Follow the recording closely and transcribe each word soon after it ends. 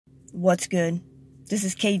What's good? This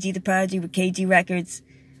is KG the Prodigy with KG Records.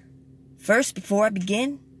 First, before I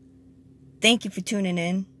begin, thank you for tuning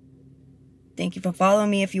in. Thank you for following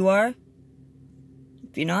me if you are.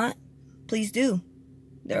 If you're not, please do.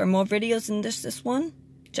 There are more videos than this one.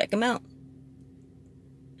 Check them out.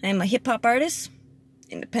 I am a hip-hop artist,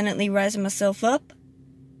 independently rising myself up.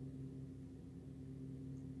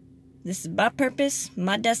 This is my purpose,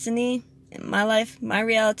 my destiny, and my life, my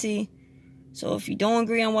reality. So if you don't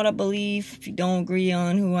agree on what I believe, if you don't agree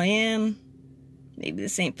on who I am, maybe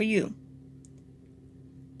this ain't for you.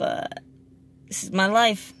 But this is my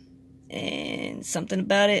life, and something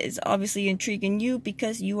about it is obviously intriguing you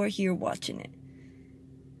because you are here watching it.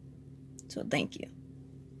 So thank you.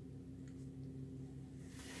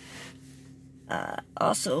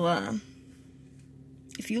 Also,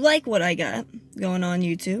 if you like what I got going on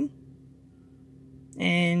YouTube,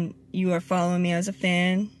 and you are following me as a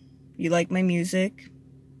fan, you like my music,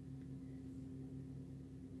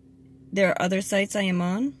 there are other sites I am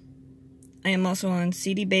on. I am also on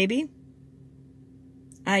CD Baby,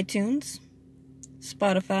 iTunes,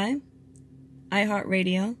 Spotify,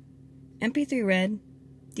 iHeartRadio, MP3 Red,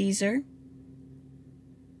 Deezer,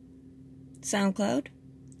 SoundCloud,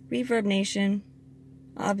 Reverb Nation,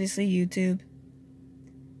 obviously YouTube.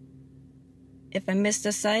 If I missed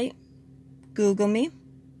a site, Google me.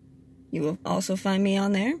 You will also find me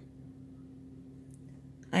on there.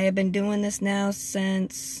 I have been doing this now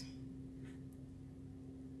since,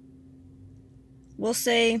 we'll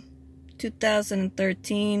say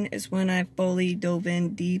 2013 is when I fully dove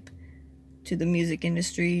in deep to the music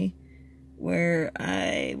industry, where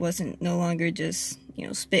I wasn't no longer just,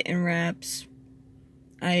 spitting raps.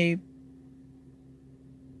 I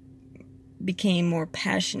became more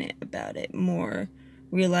passionate about it, more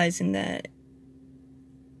realizing that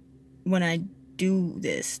when I do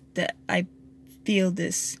this, that I feel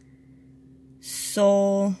this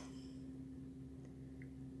soul,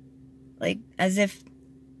 like as if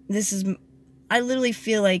this is, I literally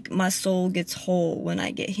feel like my soul gets whole when I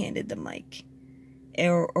get handed the mic,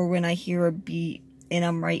 or when I hear a beat and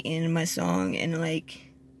I'm writing my song and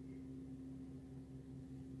like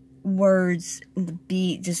words and the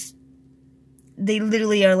beat just, they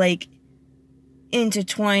literally are like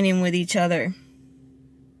intertwining with each other.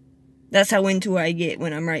 That's how into I get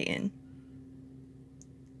when I'm writing.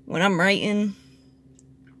 When I'm writing,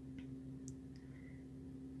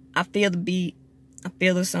 I feel the beat, I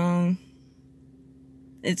feel the song.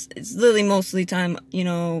 It's literally mostly time,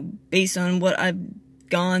 based on what I've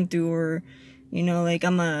gone through, or, like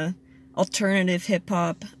I'm a alternative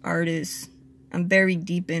hip-hop artist. I'm very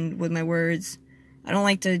deep in with my words. I don't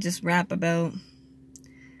like to just rap about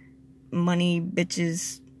money,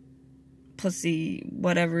 bitches, pussy,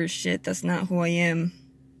 whatever shit. That's not who I am.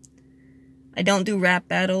 I don't do rap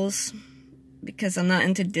battles because I'm not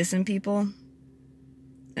into dissing people.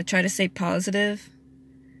 I try to stay positive.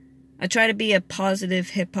 I try to be a positive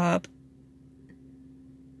hip-hop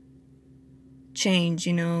change,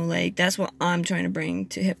 like that's what I'm trying to bring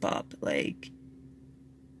to hip-hop. Like,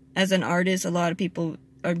 as an artist, a lot of people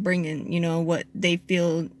are bringing, what they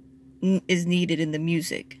feel is needed in the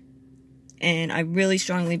music. And I really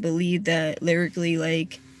strongly believe that lyrically,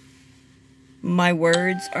 like, my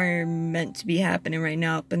words are meant to be happening right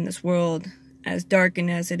now up in this world, as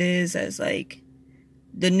darkened as it is, as like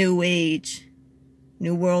the new age,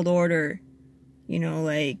 new world order,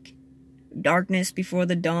 like darkness before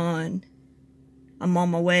the dawn. I'm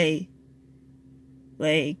on my way.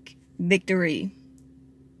 Like, victory.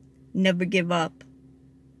 Never give up.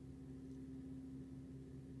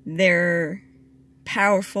 They're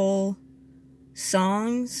powerful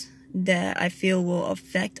songs that I feel will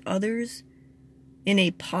affect others in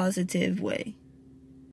a positive way.